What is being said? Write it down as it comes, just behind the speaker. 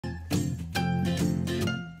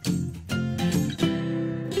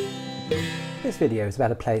This video is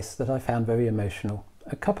about a place that I found very emotional.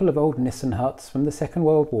 A couple of old nissen huts from the Second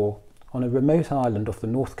World War on a remote island off the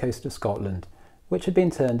north coast of Scotland, which had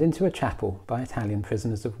been turned into a chapel by Italian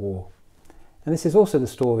prisoners of war. And this is also the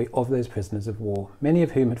story of those prisoners of war, many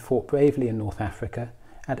of whom had fought bravely in North Africa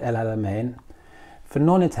at El-Alamein. For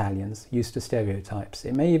non-Italians used to stereotypes,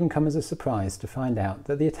 it may even come as a surprise to find out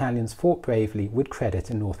that the Italians fought bravely with credit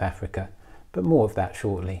in North Africa, but more of that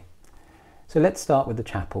shortly. So let's start with the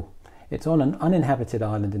chapel. It's on an uninhabited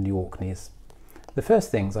island in the Orkneys. The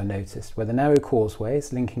first things I noticed were the narrow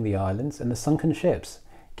causeways linking the islands and the sunken ships,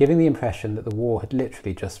 giving the impression that the war had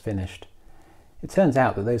literally just finished. It turns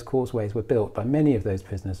out that those causeways were built by many of those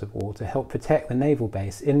prisoners of war to help protect the naval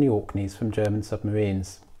base in the Orkneys from German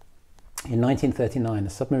submarines. In 1939, a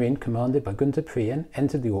submarine commanded by Gunther Prien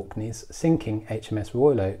entered the Orkneys, sinking HMS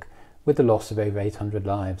Royal Oak with the loss of over 800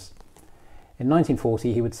 lives. In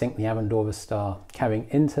 1940, he would sink the Arandora Star, carrying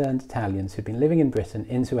interned Italians who'd been living in Britain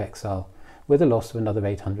into exile, with the loss of another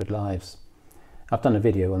 800 lives. I've done a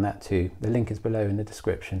video on that too, the link is below in the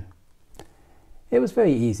description. It was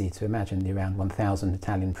very easy to imagine the around 1,000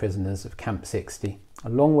 Italian prisoners of Camp 60, a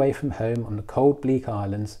long way from home on the cold, bleak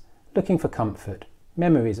islands, looking for comfort,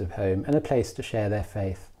 memories of home and a place to share their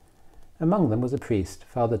faith. Among them was a priest,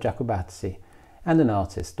 Father Giacobazzi, and an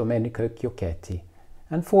artist, Domenico Chiocchetti,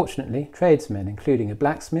 and fortunately tradesmen including a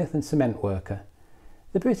blacksmith and cement worker.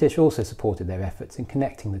 The British also supported their efforts in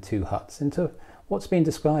connecting the two huts into what's been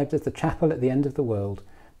described as the chapel at the end of the world,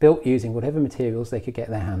 built using whatever materials they could get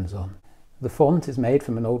their hands on. The font is made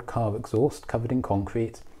from an old car exhaust covered in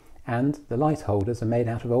concrete, and the light holders are made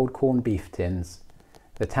out of old corned beef tins.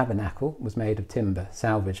 The tabernacle was made of timber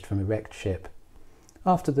salvaged from a wrecked ship.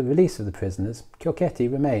 After the release of the prisoners,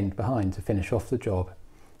 Chiocchetti remained behind to finish off the job,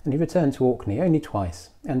 and he returned to Orkney only twice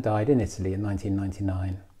and died in Italy in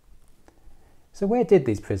 1999. So where did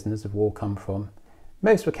these prisoners of war come from?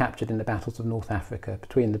 Most were captured in the battles of North Africa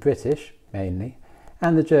between the British, mainly,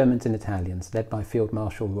 and the Germans and Italians, led by Field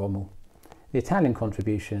Marshal Rommel. The Italian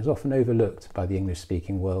contribution is often overlooked by the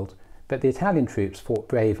English-speaking world, but the Italian troops fought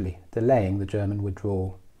bravely, delaying the German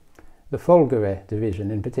withdrawal. The Folgore division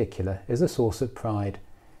in particular is a source of pride.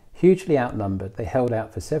 Hugely outnumbered, they held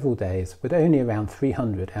out for several days, with only around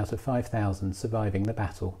 300 out of 5,000 surviving the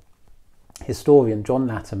battle. Historian John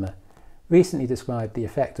Latimer recently described the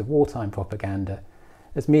effect of wartime propaganda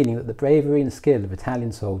as meaning that the bravery and skill of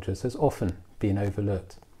Italian soldiers has often been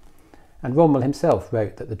overlooked. And Rommel himself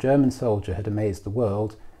wrote that the German soldier had amazed the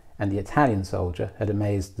world, and the Italian soldier had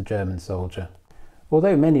amazed the German soldier.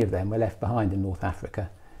 Although many of them were left behind in North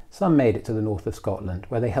Africa, some made it to the north of Scotland,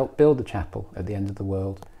 where they helped build the chapel at the end of the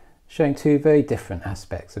world, showing two very different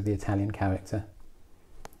aspects of the Italian character.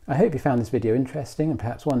 I hope you found this video interesting, and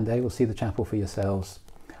perhaps one day we'll see the chapel for yourselves.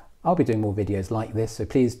 I'll be doing more videos like this, so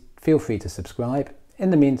please feel free to subscribe. In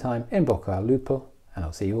the meantime, in bocca al lupo, and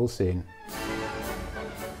I'll see you all soon.